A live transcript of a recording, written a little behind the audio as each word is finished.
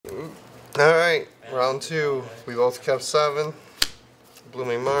Alright, round 2. We both kept 7.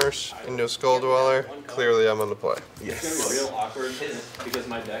 Blooming Marsh, into a Skull Dweller. Clearly I'm on the play. Yes. It's gonna be real awkward because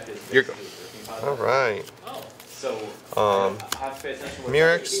my deck is Here go. Alright. So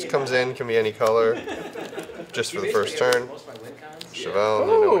Murex comes in, can be any color. Just for the first turn. Chevelle, you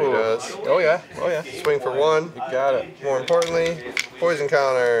know what he does. Oh yeah, oh yeah. Swing for 1. You got it. More importantly, poison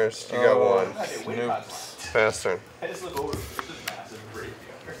counters. You got 1. Nope. Fast turn.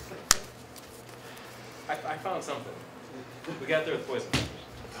 I found something. We got there with poison.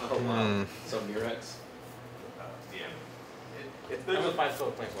 Oh wow. So Murex. Yeah. I'm gonna find still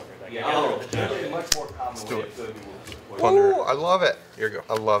a planeswalker. Yeah. Much more common. Let's do it. Ooh, I love it. Here you go.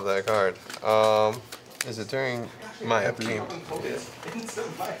 I love that card. Is it during my upkeep? I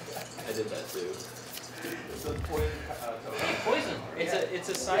did that too. Poison. It's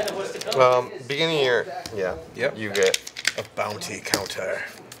a sign of what's to come. Beginning of year. Yeah. Yep. You get a bounty counter.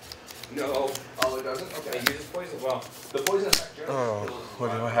 No. Oh, it doesn't? Okay. It uses poison. Well, the poison effect. Oh,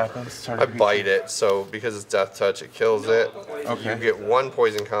 what happens? I bite it, so because it's death touch, it kills it. Okay. You get 1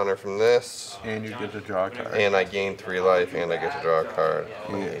 poison counter from this, And you get to draw a card. and I gain 3 life, and I get to draw a card.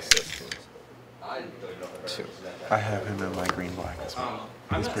 Yes. 2. I have him in my green black as well.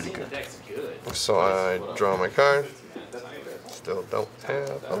 He's pretty good. So I draw my card. Still don't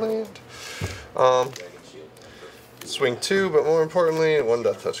have a land. Swing 2, but more importantly, 1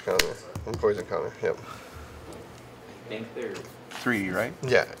 death touch counter. 1 poison counter. Yep. I think they're 3, right?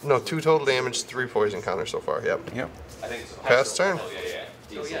 Yeah. No, 2 total damage, 3 poison counters so far. Yep. Yep. Pass turn.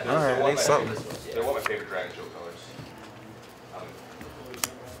 Alright, I need something. They're one of my favorite Dragon Show colors.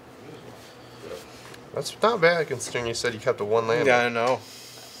 That's not bad considering you said you kept a 1 land. Yeah, I know.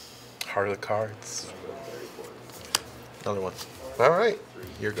 Heart of the cards. Another one. Alright.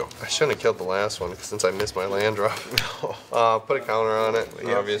 Here you go. I shouldn't have killed the last one since I missed my land drop. Put a counter on it,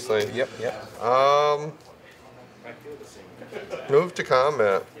 obviously. Yep, yep. Move to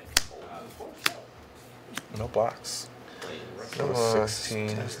combat. No blocks. Come So on. 16.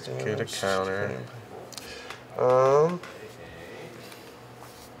 Get a counter.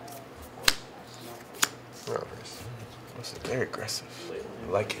 This is very aggressive. I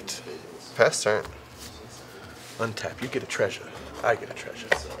like it. Pass turn. Untap. You get a treasure. I get a treasure.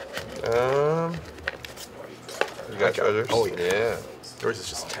 You got treasures? Oh yeah. Yeah. Yours is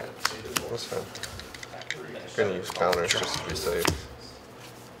just tap. That's fine. I'm gonna use counters just to be safe.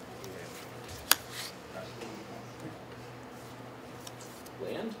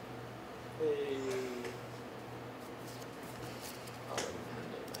 land.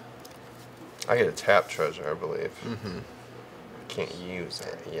 I get a tap treasure, I believe. Mm-hmm. Can't use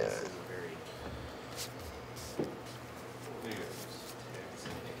it yet.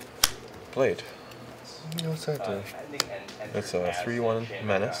 Blade. What's that do? It's a 3/1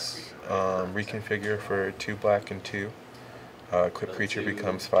 menace. Reconfigure for 2 black and 2. Equipped creature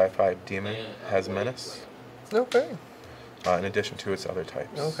becomes 5/5 demon. Has menace. Okay. In addition to its other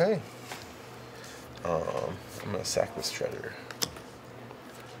types. Okay. I'm gonna sack this treasure.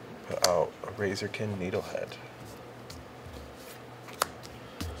 Put out a Razorkin Needlehead.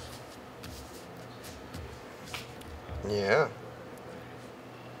 Yeah.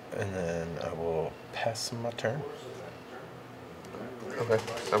 And then I will pass my turn. Okay.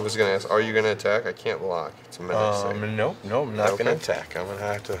 I was gonna ask, are you gonna attack? I can't block. It's a menace. No, I'm not Okay. gonna attack. I'm gonna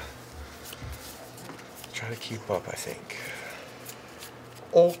have to try to keep up, I think.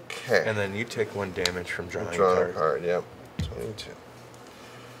 Okay. And then you take 1 damage from drawing Draw a card. card, yep. 22.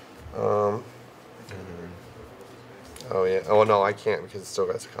 Oh yeah. Oh no, I can't because it still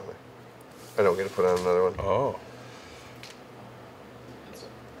got a counter. I don't get to put on another one. Oh.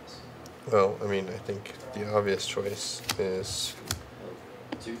 Well, I mean, I think the obvious choice is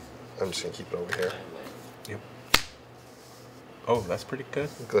I'm just gonna keep it over here. Yep. Oh, that's pretty good.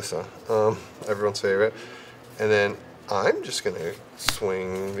 Glissa. Everyone's favorite. And then I'm just gonna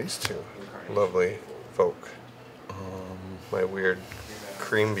swing these 2 lovely folk. My weird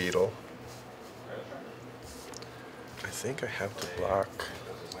cream beetle. I think I have to block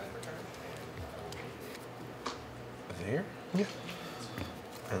there. Yeah.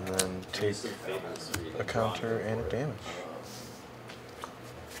 And then take a counter and a damage.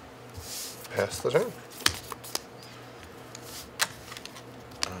 Pass the turn.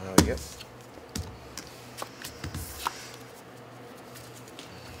 Yep.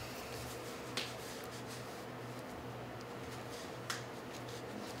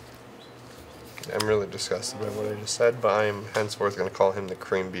 I'm really disgusted by what I just said, but I'm henceforth going to call him the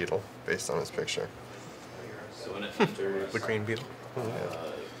cream beetle based on his picture. So when it enters, The green beetle. I have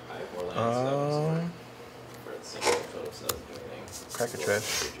 4 lands. Crack a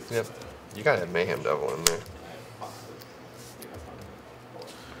trash. Yep. You gotta have Mayhem Devil in there.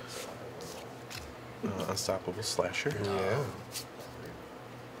 Unstoppable Slasher. Yeah.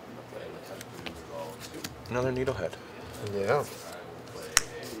 Another Needlehead. Yeah.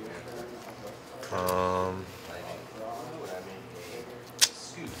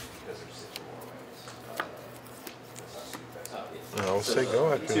 I'll say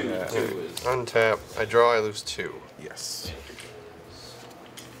go after that. Untap. I draw, I lose 2. Yes.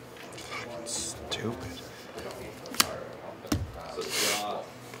 Fucking stupid.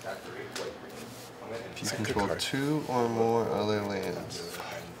 If you control 2 or more other lands.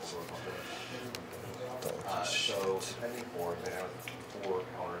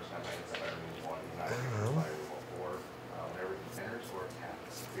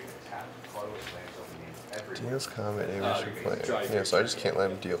 Deals combat damage to player. Yeah, so I just can't let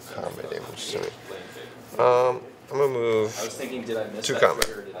him deal combat damage to me. I'm gonna move. I was thinking, did I miss 2 that combat.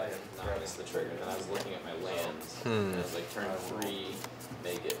 trigger or did I not miss the trigger? And then I was looking at my lands. And I was like, turn 3,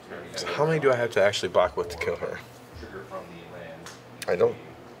 make it turn 2. So how many do I have to actually block with to kill her? I don't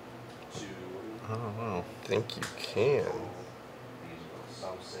I don't know. think you can.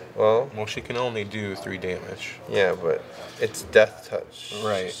 Well, Well, she can only do 3 damage. yeah, but it's death touch.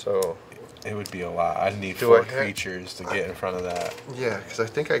 Right. So, It would be a lot. I'd need Do 4 I ha- creatures to get in front of that. yeah, because I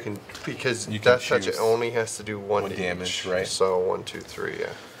think I can, because You can death touch it choose only has to do 1 1 damage, each. right. So 1, 2, 3,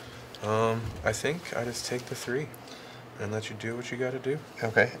 yeah. I think I just take the 3 and let you do what you got to do.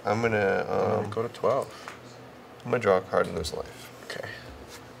 Okay, I'm gonna Go to 12. I'm gonna draw a card and lose life. Okay.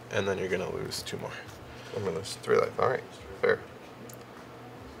 And then you're gonna lose 2 more. I'm gonna lose 3 life. All right, fair.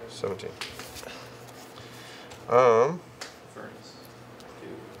 17. Furnace.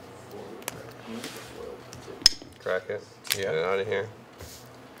 2, 4, Crack it. Yeah. Get it out of here.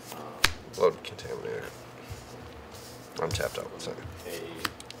 Load contaminator. I'm tapped out. Sorry.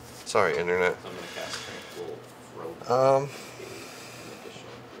 Sorry, internet. I'm going to cast Tranquil Throw. Um,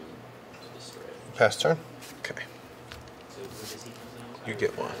 pass turn. Okay. You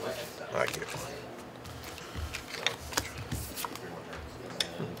get 1. I get 1.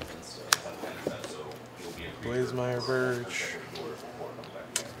 Blaze-Mire Verge.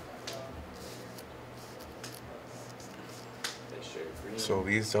 So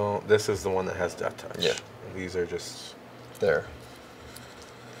these don't. This is the one that has Death Touch. Yeah. These are just. There.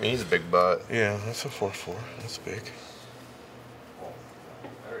 I mean, he's a big butt. Yeah, that's a 4/4. That's big.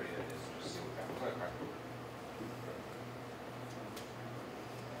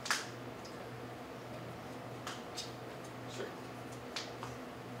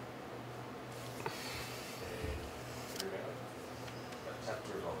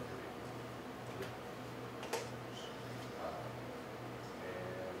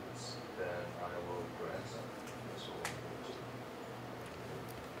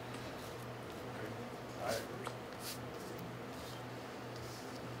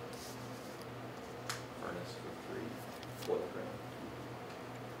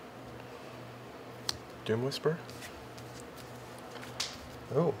 Doom Whisper.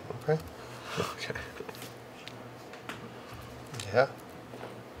 Oh, okay. Okay. Yeah.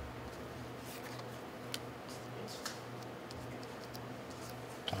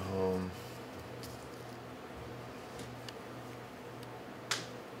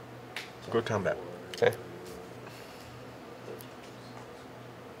 Go combat. Okay.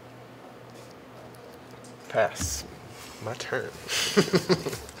 Pass. My turn.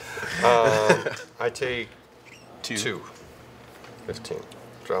 I take 2. 2. 15.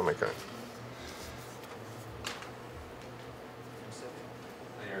 Draw my card.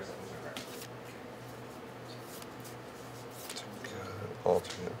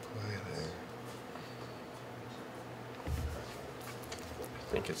 Alternate play there.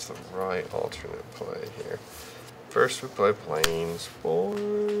 I think it's the right alternate play here. First we play Plains.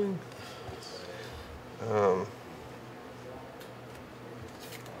 Boring.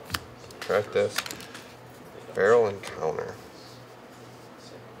 Track this. Barrel Encounter.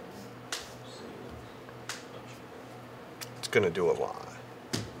 It's gonna do a lot.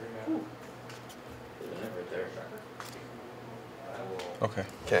 Okay.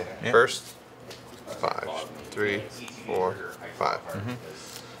 Okay, Yeah. first 5, 3, 4, 5.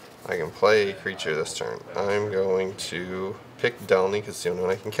 I can play a creature this turn. I'm going to pick Delny because it's the only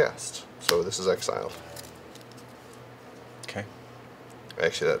one I can cast. So this is exiled. Okay.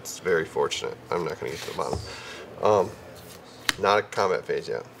 Actually, that's very fortunate. I'm not going to get to the bottom. Not a combat phase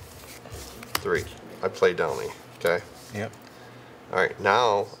yet. 3. I play Delny. Okay. Yep. All right.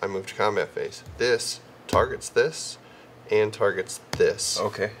 Now I move to combat phase. This targets this and targets this.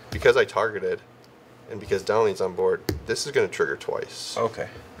 Okay. Because I targeted, and because Downey's on board, this is going to trigger twice. Okay.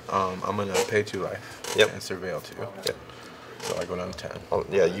 I'm gonna pay 2 life. Yep. And surveil 2. Yep. So I go down to 10. Oh,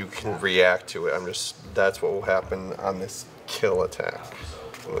 yeah, you can react to it. That's what will happen on this kill attack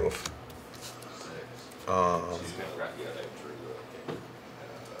move.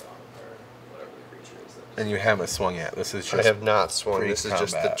 And you haven't swung yet. This is just. I have not swung. This is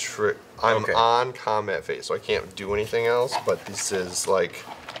just the pre-combat. trick. I'm Okay. on combat phase, so I can't do anything else, but this is like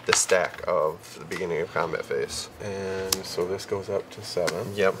the stack of the beginning of combat phase. And so this goes up to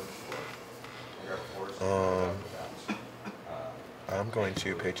 7. Yep. I'm going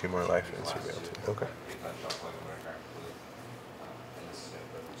to pay 2 more life and surveil 2. Okay.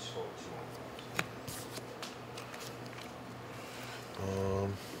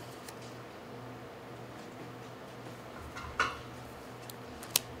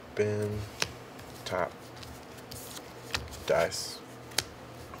 Spin. Top. Dice.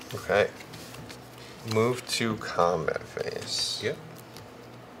 Okay. Move to combat phase. Yep.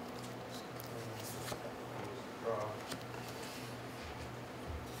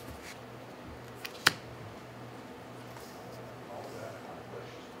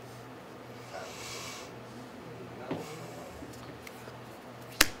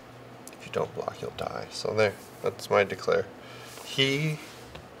 If you don't block, you'll die. So there. That's my declare.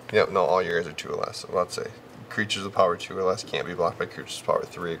 Yep, no, all your guys are 2 or less. So let's say creatures of power 2 or less can't be blocked by creatures of power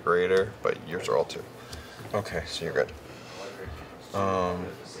 3 or greater, but yours are all 2. Okay. So you're good. Yeah,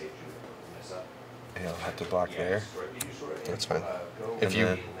 I'll have to block there. That's fine. And If you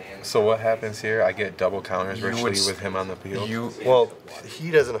then- so what happens here? I get double counters You would virtually s- with him on the field. well, he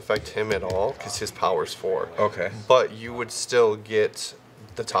doesn't affect him at all because his power's 4. Okay. But you would still get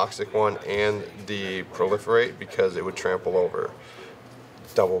the toxic one and the proliferate because it would trample over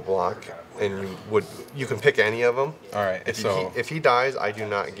double block, and you can pick any of them. All right. If he dies, I do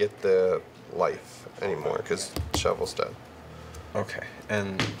not get the life anymore because Shovel's dead. Okay.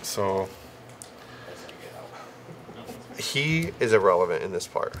 And so He is irrelevant in this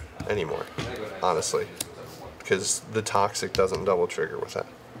part anymore, honestly, because the toxic doesn't double trigger with that.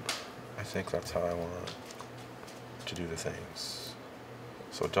 I think that's how I want to do the things.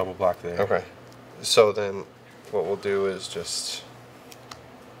 So double block there. Okay. So then what we'll do is just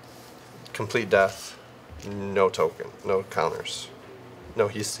complete death, no token, no counters. No,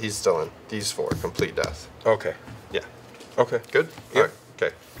 he's still in. These 4, complete death. Okay. Yeah. Okay. Good? Yep. All right.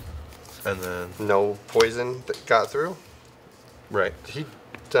 Okay. And then No poison that got through. right. He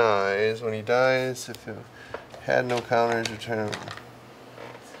dies. When he dies, if it had no counters, return.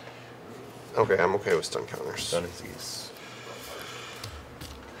 Okay, I'm okay with stun counters. Done is these.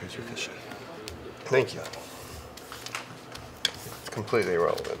 Here's your fishy. Thank you. It's completely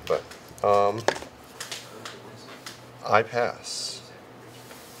irrelevant, but I pass.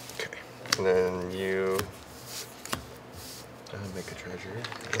 Okay. And then you Make a treasure.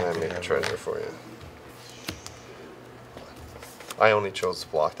 and I make a treasure for you. I only chose to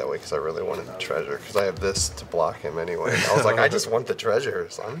block that way because I really wanted the treasure because I have this to block him anyway. I was like, I just want the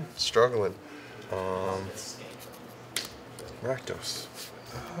treasures. I'm struggling. Rakdos.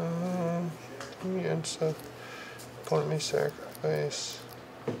 Point me sacrifice.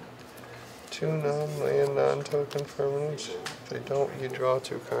 2 non-land non-token permanents. If they don't, you draw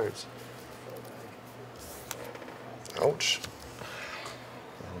 2 cards. Ouch.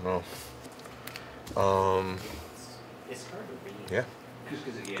 I don't know. It's hard to read. Yeah.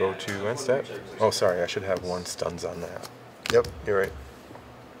 Go to end step. Oh, sorry. I should have 1 stuns on that. Yep, you're right.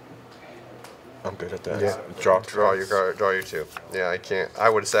 I'm good at that. Yeah. Draw your card. Draw your 2. Yeah, I can't. I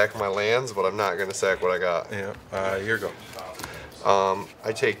would sack my lands, but I'm not gonna sack what I got. Yeah. Your go.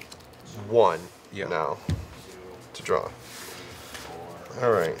 I take 1 Yeah. now to draw.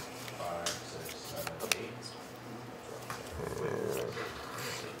 All right.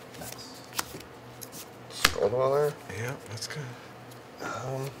 Skull Dweller. Yeah, that's good.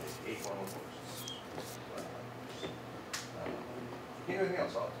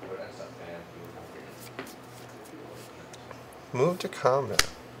 Move to combat.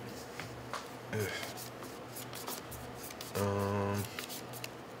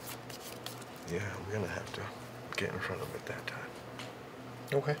 Yeah, we're gonna have to get in front of it that time.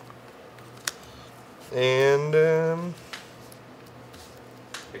 Okay. And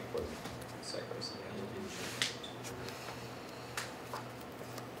Big poison. Sacrifice again.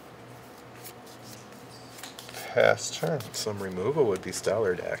 pass turn. Some removal would be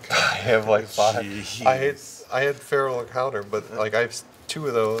stellar deck. I have like 5. Jeez. I had feral encounter, but like I have 2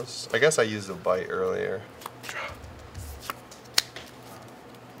 of those. I guess I used a bite earlier.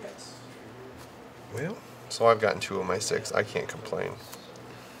 Yes. Well, so I've gotten 2 of my 6. I can't complain.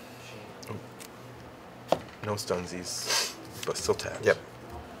 No stunsies, but still tapped. Yep.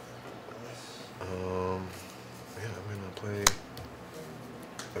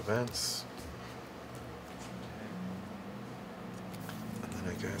 defense. And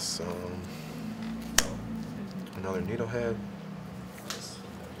then I guess another needlehead.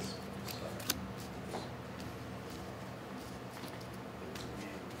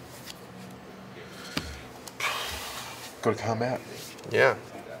 Go to combat. Yeah.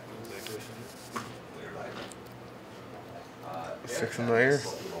 6 in my ear.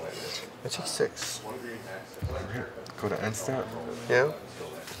 I take 6. Alright. Go to end step. Yeah.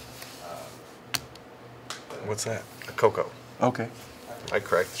 What's that? A Coco. Okay. I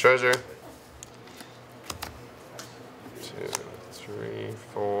crack the treasure. 2, 3,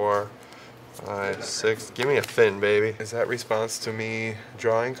 4, 5, 6. Give me a fin, baby. Is that response to me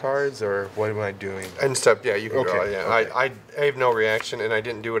drawing cards, or what am I doing? End step, yeah, you can draw. Okay, Yeah, okay. I have no reaction, and I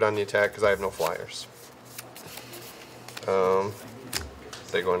didn't do it on the attack because I have no flyers.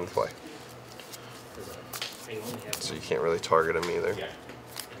 They go into play, so you can't really target them either.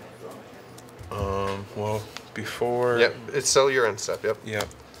 Well, before. Yep, it's still your end step. Yep. Yeah.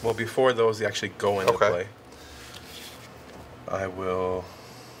 Well, before those actually go into Okay. play, I will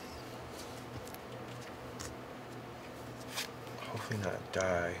hopefully not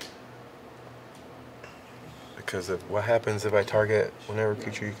die. Because of what happens if I target whenever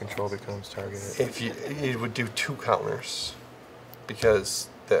creature you control becomes targeted? If you would do 2 counters, because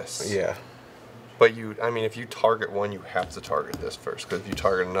this. Yeah. But I mean, if you target one, you have to target this first. Because if you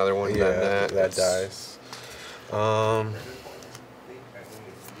target another one, Yeah, then that dies. I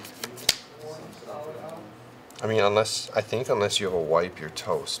mean, unless you have a wipe, you're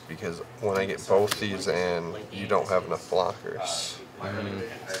toast. Because when I get both these in, you don't have enough blockers.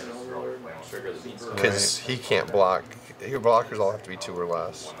 Because he can't block. Your blockers all have to be 2 or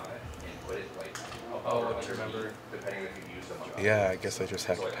less. Oh, I remember. Yeah, I guess I just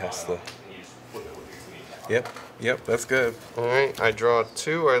have to pass the. Yep, that's good. Alright, I draw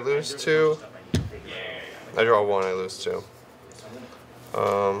 2, I lose 2. I draw 1, I lose 2.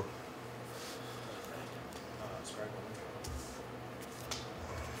 I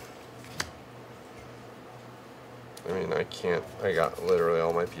mean, I got literally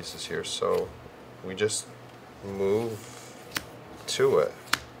all my pieces here, so we just move to it.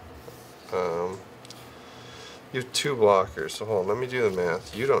 You have 2 blockers, so hold on, let me do the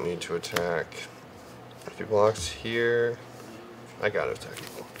math. You don't need to attack. If he blocks here, I gotta attack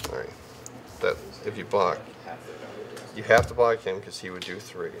him. Alright. That, if you block, you have to block him because he would do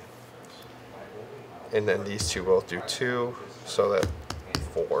 3. And then these 2 both do 2, so that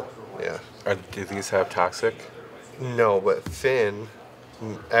 4. Yeah. Do these have toxic? No, but Finn,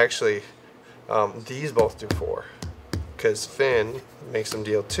 actually, these both do 4. Because Finn makes him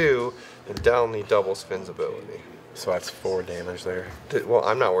deal 2, and Downly doubles Finn's ability. So that's 4 damage there. Well,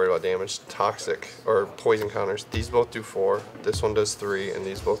 I'm not worried about damage. Toxic, or poison counters, these both do 4, this one does 3, and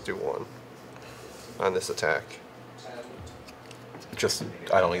these both do 1 on this attack. Just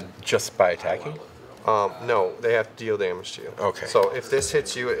by attacking? No, they have to deal damage to you. Okay. So if this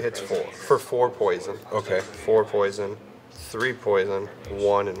hits you, it hits 4. For 4 poison. Okay. 4 poison, 3 poison,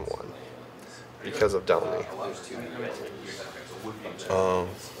 1 and 1. Because of Downly.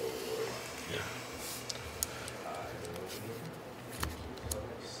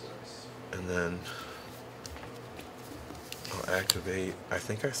 And then I'll activate. I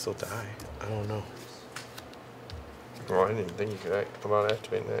think I still die. I don't know. Oh, I didn't even think you could about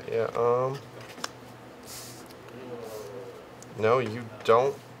activating that. Yeah. No, you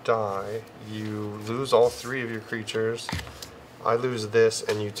don't die. You lose all 3 of your creatures. I lose this,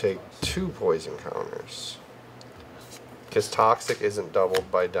 and you take 2 poison counters. Because Toxic isn't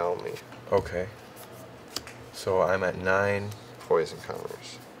doubled by Downly. Okay. So I'm at 9. Poison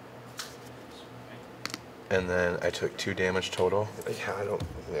counters. And then I took 2 damage total.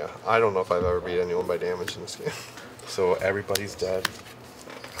 Yeah, I don't know if I've ever beat anyone by damage in this game. So everybody's dead.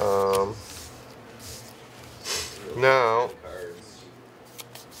 Now,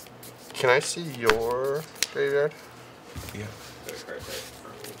 can I see your graveyard? Yeah.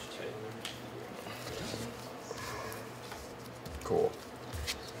 Cool.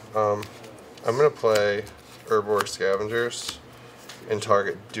 I'm gonna play Urborg Scavengers and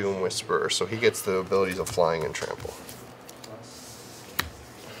target Doom Whisperer, so he gets the abilities of flying and trample.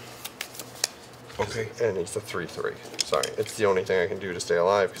 Okay. And it's a 3/3. Sorry, it's the only thing I can do to stay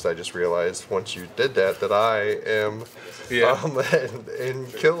alive because I just realized once you did that I am in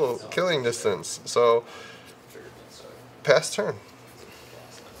killing distance. So pass turn.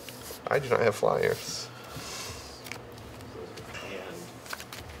 I do not have flyers.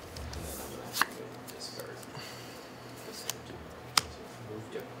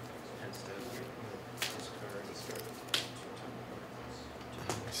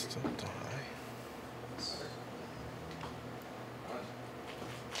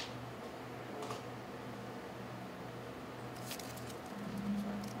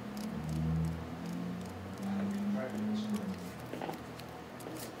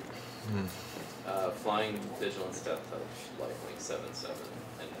 Flying, Vigilance, Death Touch, Lifelink 7/7,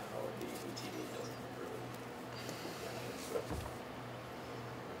 and now the ETD doesn't improve.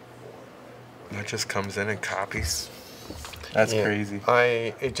 That just comes in and copies. That's crazy.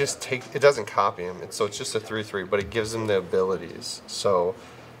 It doesn't copy him. So it's just a 3/3, but it gives him the abilities. So.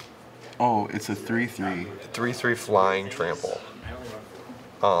 Oh, it's a 3/3. 3/3 flying trample.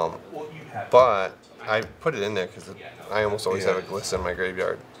 But I put it in there because I almost always have a Glissa in my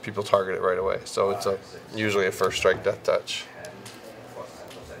graveyard. People target it right away, so it's usually a first strike death touch.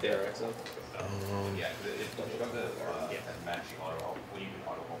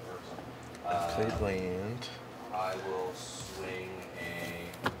 Played land. I will swing a.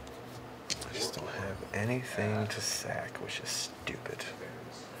 I just don't have anything to sack, which is stupid.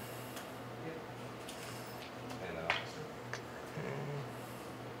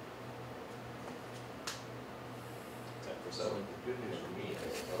 So the good news for me is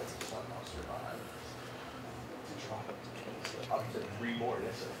it's not I'll survive. I'll get 3 more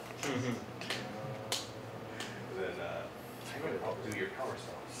initially. Then I'm going to help do your power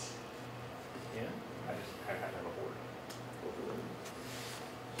spells. Yeah. I just have to have a board.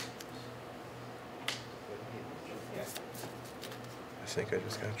 Yeah. I think I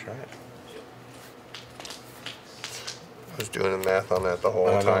just gotta try it. I was doing the math on that the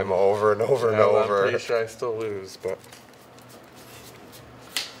whole time, over and over and over. I'm pretty sure I still lose, but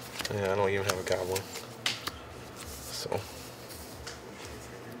yeah, I don't even have a goblin.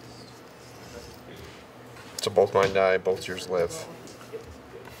 So both mine die, both yours live.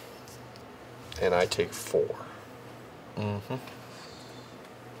 And I take 4. Mm-hmm.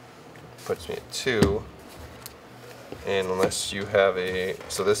 Puts me at 2. And unless you have a...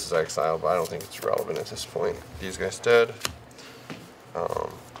 So this is exiled, but I don't think it's relevant at this point. These guys dead.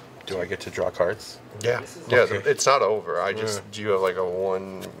 Do I get to draw cards? Yeah. Okay. It's not over. Do you have like a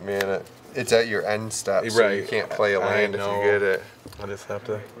 1 mana... It's at your end step, so you can't play a land if you get it. I just have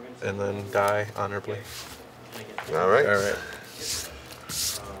to... And then die honorably. Alright. Alright.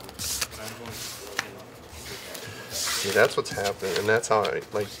 See, that's what's happening, and that's how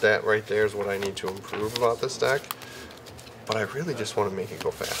that right there is what I need to improve about this deck. But I really just want to make it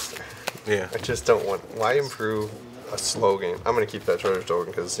go faster. Yeah. I just don't want... Why improve a slow game? I'm going to keep that treasure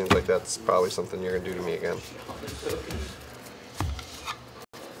token because it seems like that's probably something you're going to do to me again.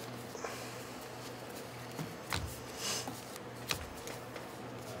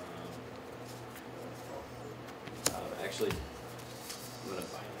 Actually, I'm going to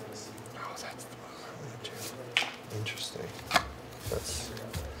find this. Oh, that's the one I wanted to. Interesting. That's...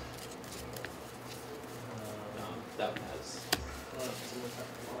 That one has...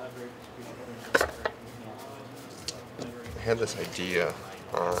 I had this idea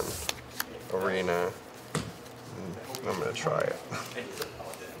on Arena. I'm going to try it.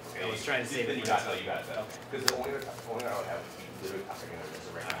 I was trying to say that you got that. Because the only I would have is literally topping it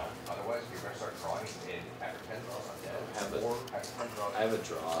right now. Otherwise, you're going to start drawing in after 10 draws. I have a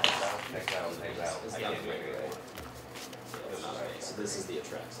draw. Next out. It's not great, right? It's not right. So this is the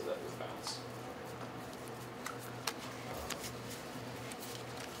attract, so that would bounce.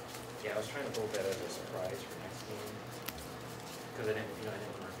 Yeah, I was trying to hold that as a surprise for next game. Because I didn't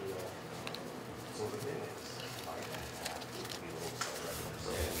reveal. So the thing is, I have to be a little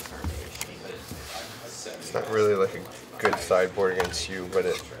It's not really like a good sideboard against you, but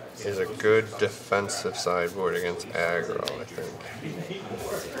it is a good defensive sideboard against aggro, I think.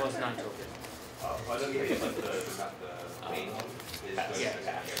 Well, it's not Joker.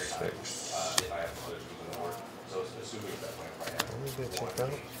 Six. What did they check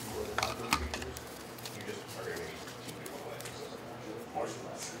out?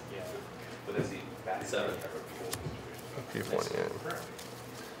 Seven. I'll keep one in.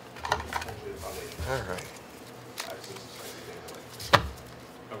 Alright.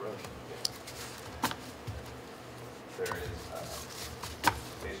 Oh, really? There is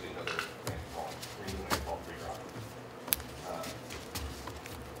basically another landfall, green landfall, 3-drop.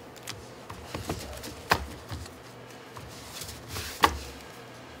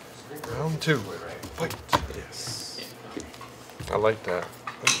 Round 2. Fight. Yes. I like that.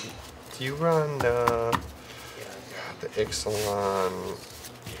 Do you run the Ixalan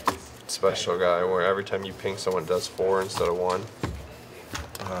special guy where every time you ping someone it does 4 instead of 1?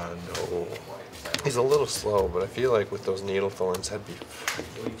 No. He's a little slow, but I feel like with those needle thorns that'd be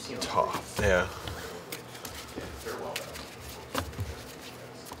tough. Yeah.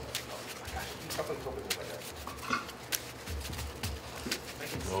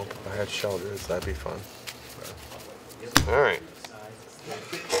 Well, if I had shelters, that'd be fun. Alright.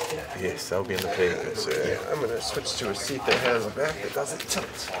 Yes, that'll be in the papers. Yeah, I'm gonna switch to a seat that has a back that doesn't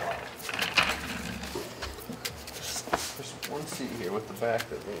tilt. seat here with the back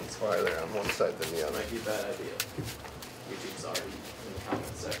that leans farther on one side than the other. Might be a bad idea. YouTube's already in the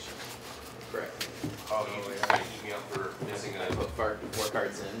comment section. Correct. Oh, you beat me up for missing I put 4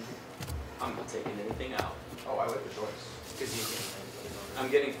 cards in. I'm not taking anything out. Oh, I like the choice. Because you can.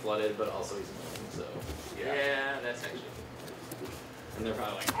 I'm getting flooded, but also he's annoying, so. Yeah, that's actually. And they're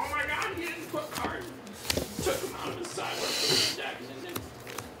probably like, oh my god, he didn't put cards. Took him out of his side.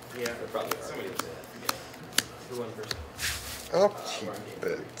 Yeah, They're probably somebody would say that. who won first? I'll keep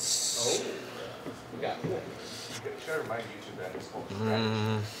it. Oh, we got me. Should I remind YouTube that it's called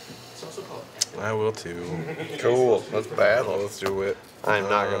It's also called. I will too. Cool. Let's battle. Let's do it. I'm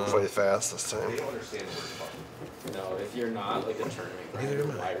not gonna play fast this time. They don't understand the word fuck. No, if you're not like a tournament grinder,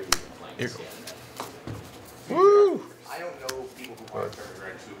 why are you even playing this game? Woo! I don't know people who are tournament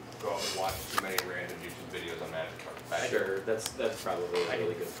grinders who go out and watch too many random YouTube videos on Magic. Sure, that's probably a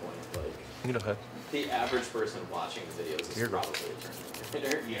really good point. Like, You go ahead. the average person watching the videos is You're probably a tournament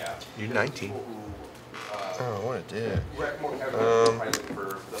grinder. Yeah. You're 19. People who, Oh, what a dick. probably looking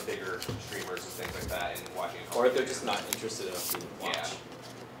for the bigger streamers and things like that and watching. Or they're just not interested enough to even watch. Yeah.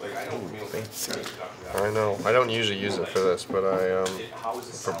 Like I know for me, fancy. I know. I don't usually use it for this, but how is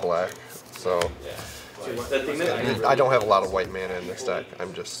this for black. So Yeah. Like, the thing that I don't have a lot of white mana in this deck.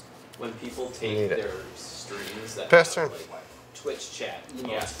 I'm just when people Need take it. their streams that Pass have, turn. like Twitch chat,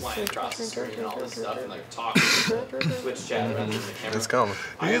 flying across the screen and all this stuff, and like talking to Twitch chat rather than the camera. It's coming.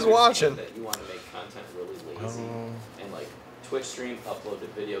 I He's understand watching. That you want to make content really lazy and like Twitch stream, upload the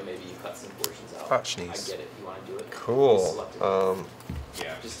video, maybe you cut some portions out. Hot sneeze. I get it. You want to do it. cool. Selectively.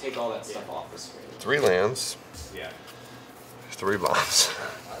 Yeah. Just take all that stuff off the screen. 3 lands, Yeah. 3 bombs.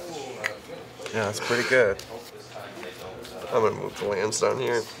 Yeah, that's pretty good. I'm gonna move the lands down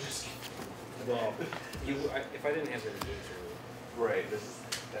here. Well, if I didn't have the engagement. Right. This is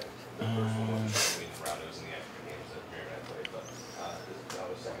the first one was between Rakdos and the African games that Mary and I played, but that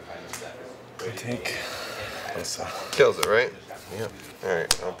was the second time this deck is I take this. Kills it, right? Yep.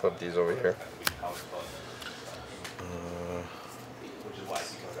 Alright, I'll put these over here. which is why he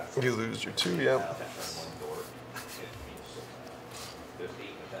goes after You lose your 2, yeah. one door. There's 8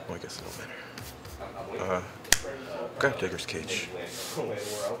 of that. Well, I guess it don't matter. I'm waiting. Grab Digger's Cage.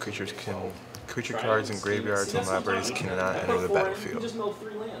 Creature cards in graveyards and libraries cannot enter the You battlefield. just milled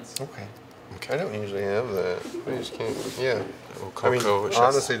 3 lands. Okay. I don't usually have that. I just can't. Yeah. Oh, I mean, Coco, it's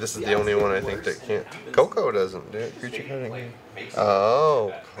honestly, this is the only one I think that can't. Coco doesn't do it. Creature card in game.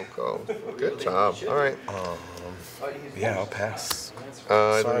 Oh, Coco. Good job. All right. yeah, I'll pass.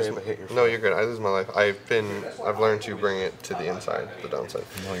 I Sorry lose if I hit your no, you're good. I lose my life. I've learned to bring it to the inside, the downside.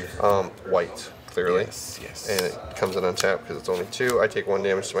 No, you're White, clearly. Yes. And it comes in untapped because it's only 2. I take 1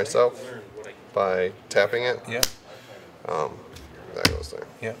 damage to myself by tapping it. Yeah. That goes there.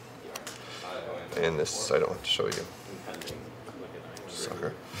 Yeah. And this I don't have to show you.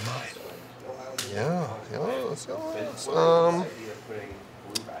 Sucker. Yeah. Yeah. Let's go.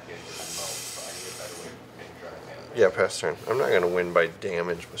 Yeah, pass turn. I'm not gonna win by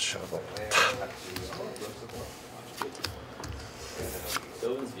damage with shovel.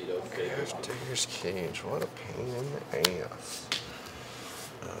 Sylvan's veto. There's Digger's Cage. What a pain in the ass.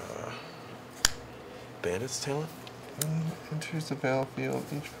 Bandit's Talent? Enters the battlefield.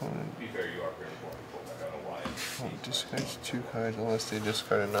 Each opponent To be fair, you are pretty poor. I don't know why. discards 2 cards unless they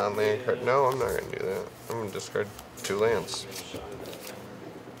discard a non-land card. No, I'm not gonna do that. I'm gonna discard 2 lands.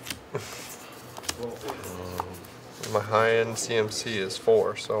 My high-end CMC is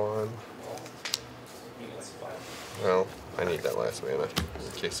 4, so I'm. Well, I need that last mana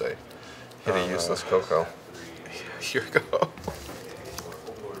in case I hit a useless Coco. Here we go.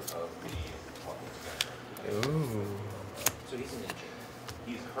 Ooh. So he's an engine.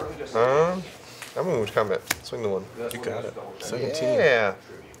 He's currently just I'm gonna move to combat. Swing the 1. You got it. 17. Yeah.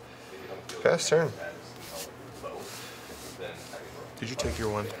 Pass turn. Did you take your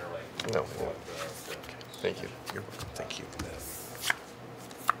 1? No. Thank you. You're welcome. Thank you.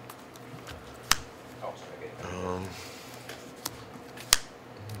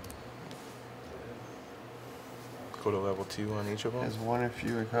 Go to level 2 on each of them. Has 1 or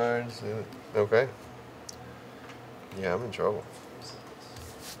fewer cards. Okay. Yeah, I'm in trouble.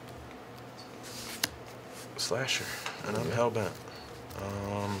 Slasher, and I'm hellbent.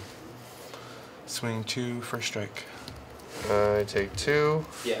 Swing 2, first strike. I take 2.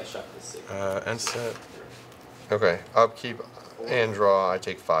 Yeah, shot this 6. End set. Okay. Upkeep and draw. I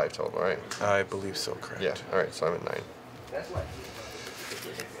take 5 total, right? I believe so, correct. Yeah. All right. So I'm at 9. That's why. I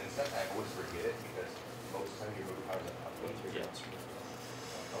always forget it because most of the time you move cards up.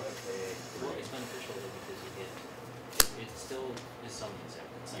 Well, it's beneficial because you get, it still is summoning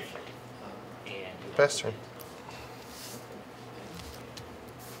essentially. And you Pass turn.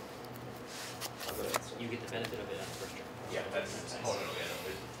 you get the benefit of it on the first turn. Yeah, that's. Oh, no, yeah,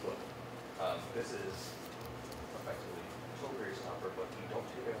 no. Look, this is effectively Tilbury's upper, but you don't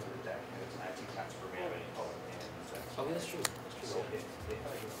take it out of the deck, and it's actually taps for mana of any color. Oh, yeah, that's true. That's true. So if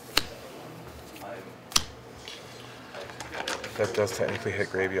I That does technically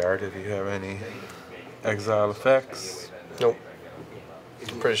hit graveyard if you have any exile effects. Nope.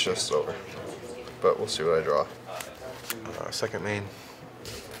 I'm pretty sure it's over. But we'll see what I draw. Second main.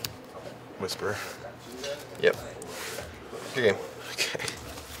 Whisper. Yep. Good game. Okay.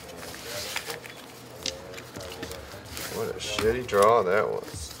 What a shitty draw that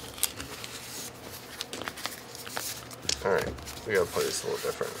was. Alright, we gotta play this a little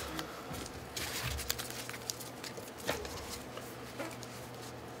different.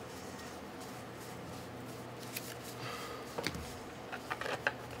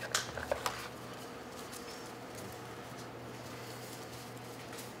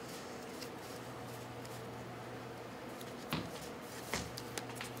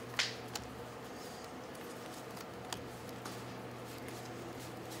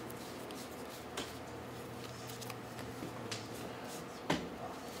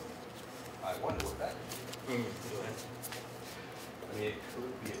 I wonder what that is. I mean, it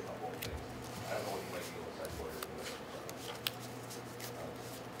could be a couple of things. I don't know what you might be able to decide for it.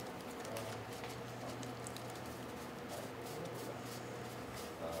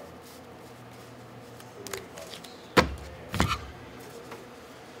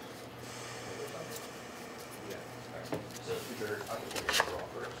 So two triggers, I'm going to draw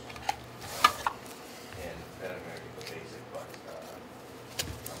first. And then I'm going to get the basic, but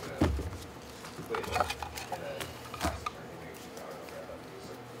I'm going to put it up and then pass the turn and make sure I don't grab that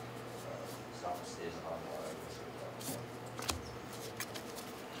basic. Stops is online.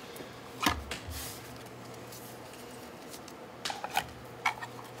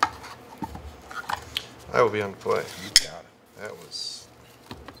 I will be on play. You got it. That was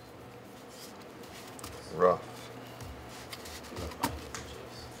rough.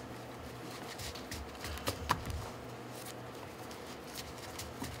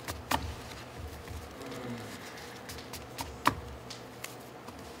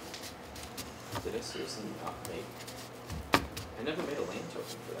 Did I seriously not make? I never made a land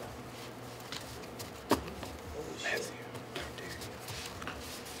token for that. Holy shit.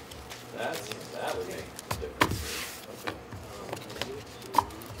 That would make a difference. Okay.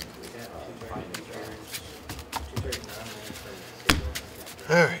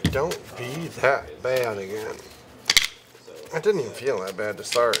 Alright, don't be that bad again. I didn't even feel that bad to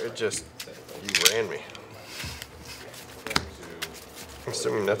start. It just, you ran me. I'm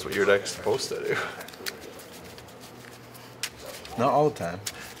assuming that's what your deck's supposed to do. Not all the time.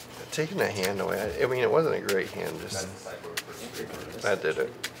 Taking that hand away, I mean, it wasn't a great hand, just, that did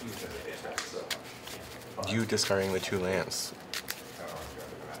it. You discarding the 2 lands.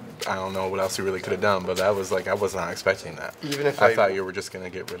 I don't know what else you really could have done, but that was like, I was not expecting that. Even if I thought you were just going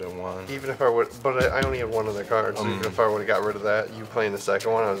to get rid of one. Even if I would, but I only had one of the cards, so even if I would have got rid of that, you playing the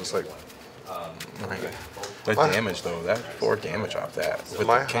second one, I was just like, Right. The damage though, that 4 damage off that. With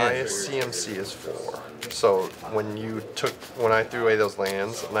my the kin. highest CMC is 4. So when I threw away those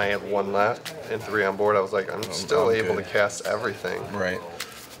lands and I had 1 left and 3 on board, I was like, I'm still I'm able good. to cast everything. Right.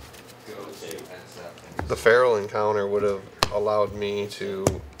 The feral encounter would have allowed me to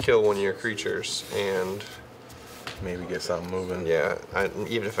kill one of your creatures, and Maybe get something moving. yeah,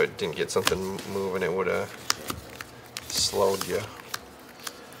 even if I didn't get something moving, it would have slowed you.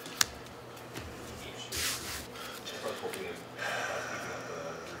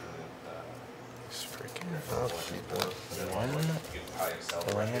 It's freaking I'll keep one.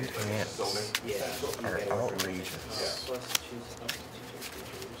 land hands Yeah. are outrageous. Plus choose up to 2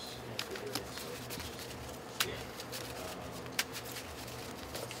 creatures, and for doing so,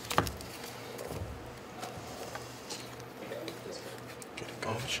 Get it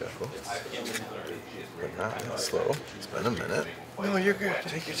going, shuffle. But not that slow. It's been a minute. No, you're good.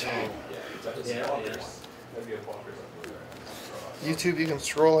 Take your time. YouTube, you can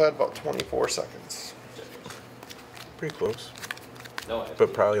scroll ahead about 24 seconds. Pretty close. No,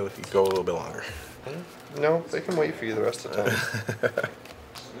 But probably if you go a little bit longer. No, they can wait for you the rest of the time.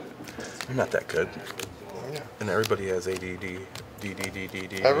 I'm not that good. Yeah. And everybody has ADD.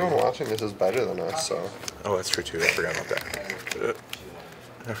 DDDDD. Everyone watching this is better than us, so. Oh, that's true too. I forgot about that.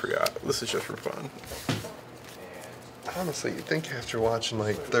 I forgot. This is just for fun. Honestly, you'd think after watching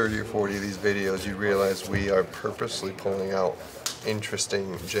like 30 or 40 of these videos, you realize we are purposely pulling out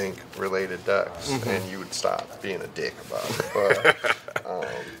interesting jank related decks, and you would stop being a dick about it. But,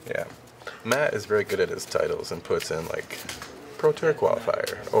 Yeah. Matt is very good at his titles and puts in like Pro Tour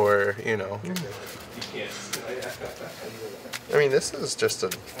qualifier or, you know, I mean, this is just a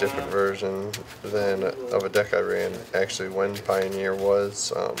different version than of a deck I ran actually when Pioneer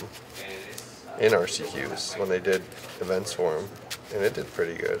was in RCQs when they did events for him, and it did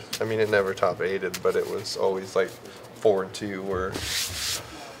pretty good. I mean, it never top 8'd, but it was always like 4 and 2 or.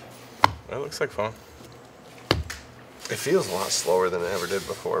 That looks like fun. It feels a lot slower than it ever did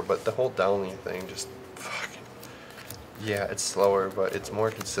before, but the whole downing thing just fucking. Yeah, it's slower, but it's more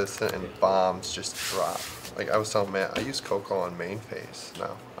consistent, and bombs just drop. Like I was telling Matt, I use Coco on main phase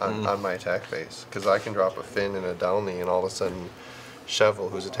now, on my attack phase, because I can drop a Finn and a Downy, and all of a sudden, Shovel,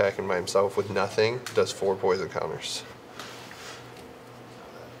 who's attacking by himself with nothing, does 4 poison counters.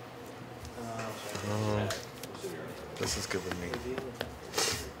 This is good with me.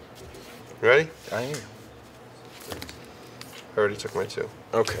 Ready? I am. I already took my 2.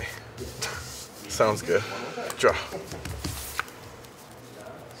 Okay. Sounds good. Draw.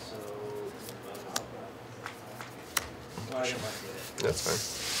 That's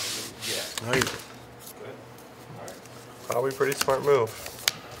fine. No, you. Probably pretty smart move.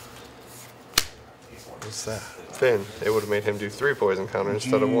 What's that? Finn, it would have made him do 3 poison counters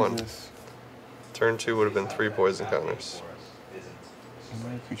instead of 1. Jesus. Turn 2 would have been 3 poison counters.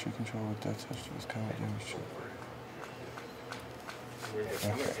 Another creature control with death touch to his combat damage.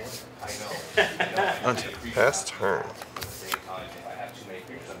 Okay. Untap. Pass turn.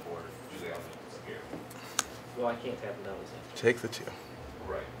 Well, I can't tap them down. Take the 2.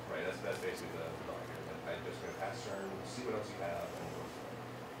 Right. That's basically the thought here. I'm just gonna pass turn, see what else you have,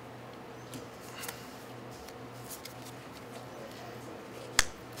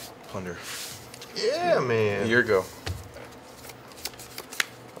 and Plunder. Yeah, man. Your go.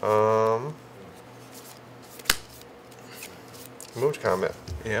 Move to combat.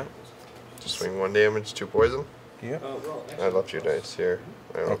 Yeah. Just swing 1 damage, 2 poison. Yep. I left your dice here.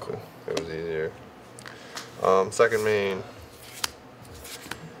 Oh, cool. It was easier. Second main.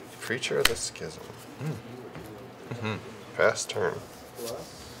 Creature of the Schism. Pass turn.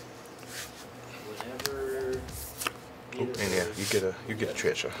 Whenever. And yeah, you get a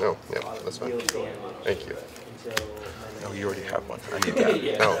treasure. Oh, yeah, that's fine. Thank you. No, you already have one. I need that.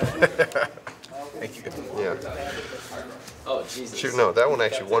 Yeah. Oh, Thank you. yeah. Oh, Jesus. Shoot, no, that one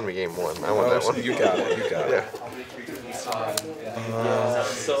actually won me game 1. I want that one. You got it. You got it. Yeah.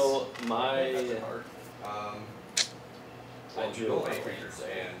 So, my. I drew a line, and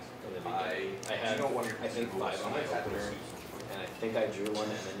in the beginning. I had, I think 5 on my opener, and I think I drew 1,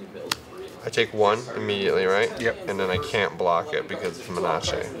 and then you build 3. I take 1 immediately, right? Yep. And then I can't block it because it's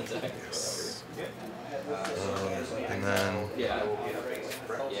Menashe. And then Yeah.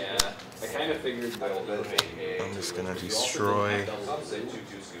 Yeah. I kind of figured that. I'm just gonna destroy.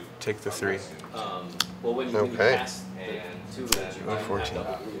 Take the 3. Well, when you Okay. pass the 2 that you Oh, can 14. have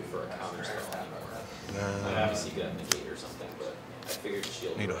double blue for a counter spell. Obviously, you could have negate or something, but I figured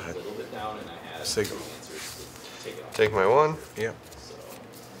shield Needle was a head. little bit down, and I had Signal. 3 answers to take it off. Take my 1. Yep. So,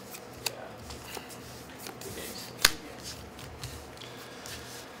 yeah. Good games.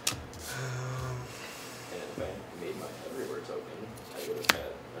 And if I made my everywhere token, I would have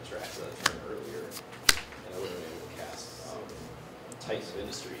had a Trax that turn earlier, and I would have been able to cast Titan of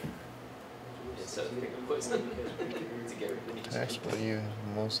Industry instead of picking poison to get rid of each. Actually, you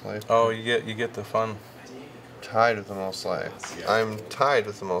most life. Oh, you get the fun. Tied with the most life. I'm tied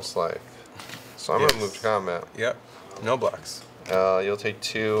with the most life. So I'm going to move to combat. Yep. No blocks. You'll take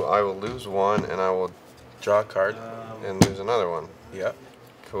 2. I will lose 1, and I will Draw a card. and lose another 1. Yep.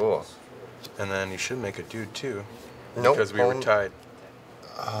 Cool. And then you should make a dude too. Nope. Because we were tied.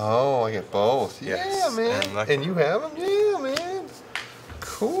 Oh, I get both. Yes, Yeah, man. and like- And you have them? Yeah, man.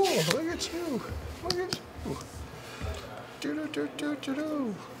 Cool. Look at you. Look at you.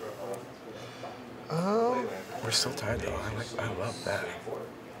 Do. We're still tied though. I love that.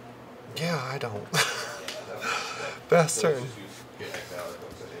 Yeah, I don't. Best turn.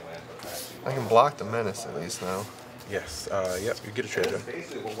 I can block the menace at least now. Yes. Yep. You get a treasure.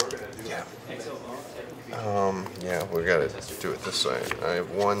 Yeah. Yeah, we gotta do it this way. I have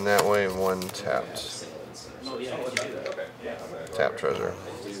 1 that way and 1 tapped. Tap treasure.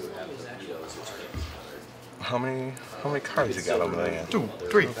 How many cards you got on the hand? 2,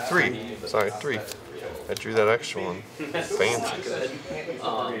 3. Sorry, 3. I drew that extra one. Fancy.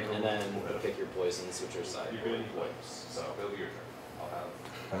 And then pick your poisons, which are sideboard. So build your turn.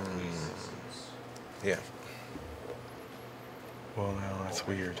 I'll have Yeah. Well, now that's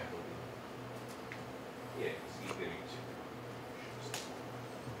weird. yeah,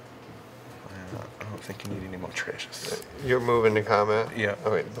 I don't think you need any more treasures. You're moving to combat? Yeah.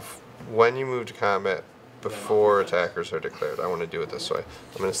 Okay, when you move to combat, before attackers are declared. I want to do it this way.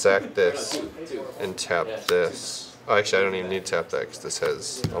 I'm going to sack this and tap this. Oh, actually, I don't even need to tap that because this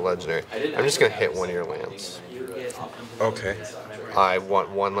has a legendary. I'm just going to hit one of your lands. Okay. I want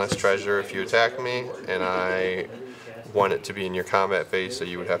one less treasure if you attack me, and I want it to be in your combat phase, so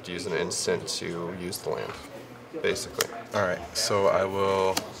you would have to use an instant to use the land, basically. Alright, so I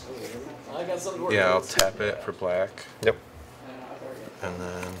will... Yeah, I'll tap it for black. Yep. And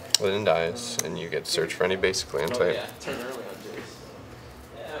then... Linen dies, and you get to search for any basic land type. Yeah, turn early on Jace.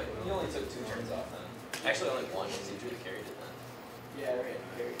 Yeah, you only took 2 turns off then. Actually, only 1 because you drew the carried it then. Yeah, right.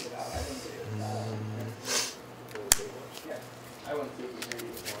 Carried it out. I didn't say it was out. Yeah, I went through the carried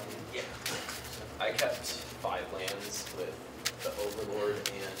it one. Yeah. I kept 5 lands with the Overlord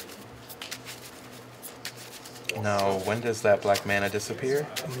and... Now, when does that black mana disappear?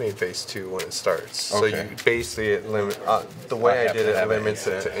 Main phase 2 when it starts. Okay. So you basically it limit. The way I have did to it have limits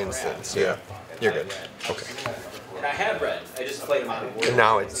it instant. to instants. Yeah, you're good. Okay. And I had red. I just played them out of order. And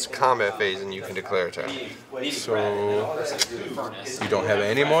now it's combat phase, and you can declare attack. So, you don't have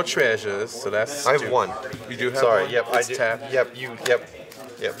any more treasures, so that's... I have one. You do have Sorry. one? Yep. I It's did. tapped. Yep. You. Yep.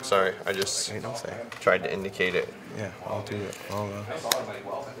 Yep. Sorry. I just Ain't no say. tried to indicate it. Yeah, I'll do it.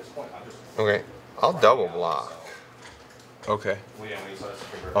 Okay. I'll double block. Okay.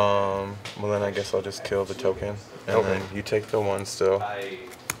 Well then I guess I'll just kill the token, and Okay. then you take the 1 still.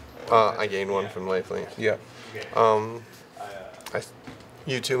 I gained 1 from lifelink. Yep.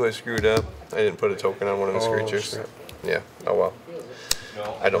 You two I screwed up. I didn't put a token on one of those Oh, creatures. shit. Yeah. Oh well.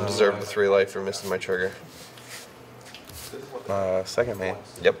 I don't deserve the 3 life for missing my trigger. Second main.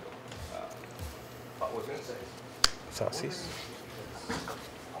 Yep. Saucies.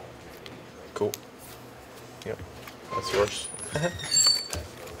 Cool. Yep. That's worse.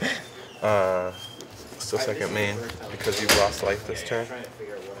 Still second main because you've lost life this turn.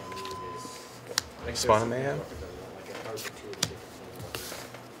 Spawn a mayhem.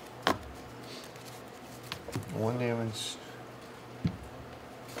 1 damage.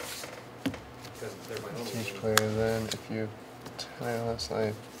 Each player then, if you have 10 or less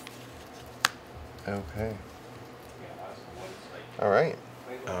life. Okay. Alright.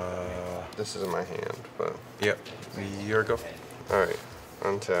 This is in my hand, but... Yep. Your go. Alright.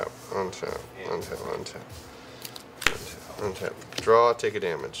 Untap, untap, untap, untap. Untap, untap. Draw, take a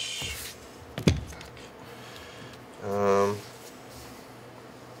damage.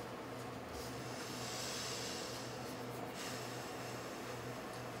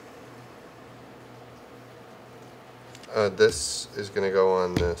 This is gonna go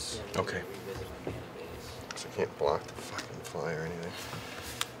on this. Okay. So I can't block the fucking fly or anything.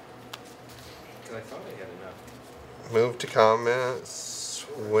 Because I thought I had enough. Move to combat,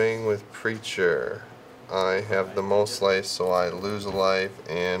 swing with Preacher. I have the most life, so I lose a life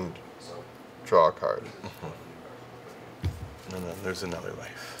and draw a card. And then there's another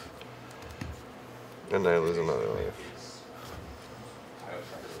life. And I lose another life.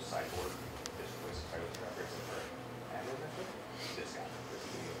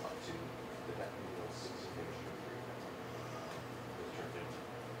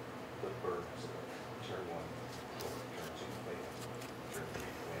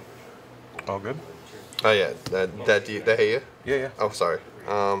 All good? Oh yeah, that hit you? Yeah, yeah. Oh sorry.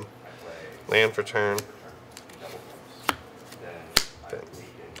 Land for turn.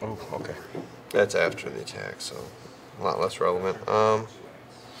 Oh, okay. That's after the attack, so a lot less relevant.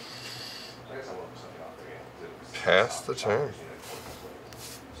 Pass the turn.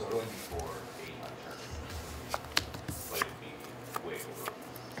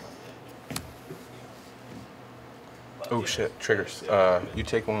 Oh shit, triggers. You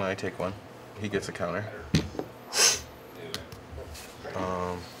take 1, I take 1. He gets a counter.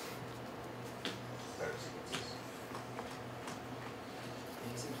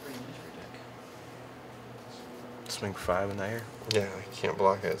 Swing 5 in the air. Yeah, I can't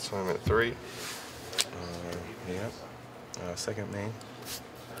block it, so I'm at 3. Yep. Second main.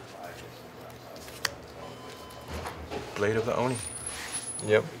 Blade of the Oni.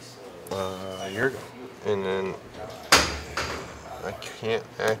 Yep. Your go. And then I can't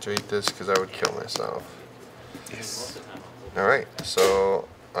activate this because I would kill myself. Yes. Alright, so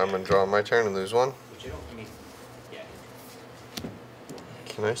I'm gonna draw my turn and lose 1.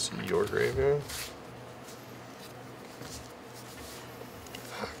 Can I see your graveyard?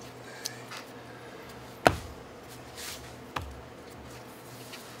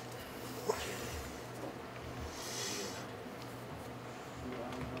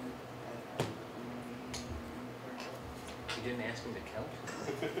 You didn't ask him to kill?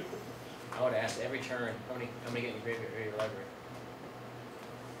 I would have asked every turn, how many get in your graveyard or your library?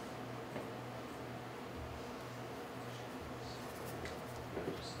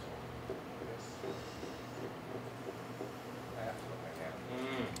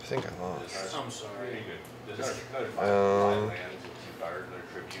 think I lost. I'm sorry. Pretty good. There's another five lands with 2 cards and a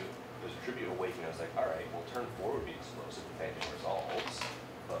tribute. There's a tribute awakening. I was like, alright, well turn 4 would be explosive depending resolves.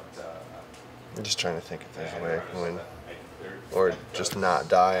 But I'm just trying to think if there's a way I can win. there- Or just not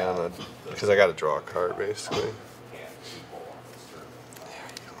die on a... Because I got to draw a card, basically. can't keep pull off this turn. Yeah,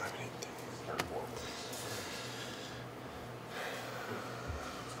 you don't have anything. Turn 4.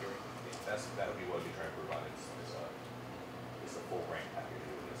 That would be what we try to provide is a full rank package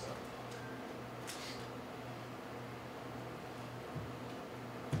doing this up.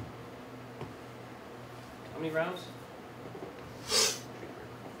 How many rounds?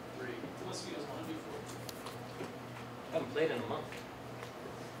 3. Unless you guys want to do 4. I haven't played in a month.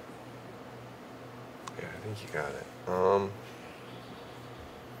 Yeah, I think you got it.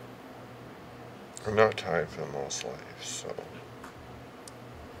 I'm not tied for the most life, so...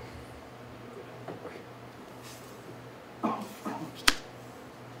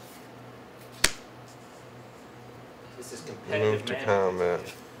 This is competitive. Move to management.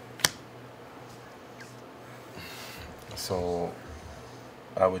 combat. So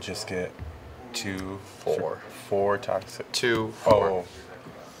I would just get 2, 4. 4 toxic. 2, 4. Oh,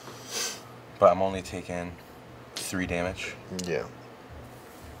 but I'm only taking 3 damage. Yeah.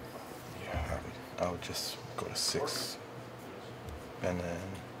 Yeah, I would just go to 6, and then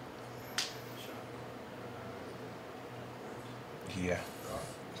yeah,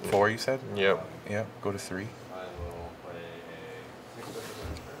 4 you said? Yep. Yep. Go to 3. I will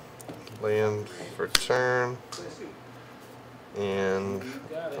play a Land for turn. And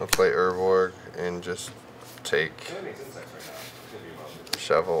I'll play Urborg and just take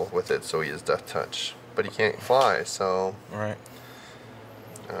Shovel with it so he has Death Touch. But he can't fly, so... All right.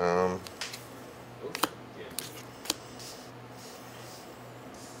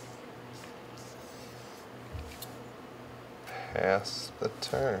 Pass the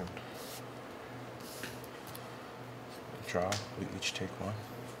turn. Draw. We each take 1.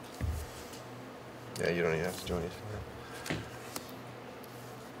 Yeah, you don't even have to do anything.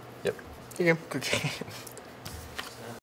 Yep. You can. Good game.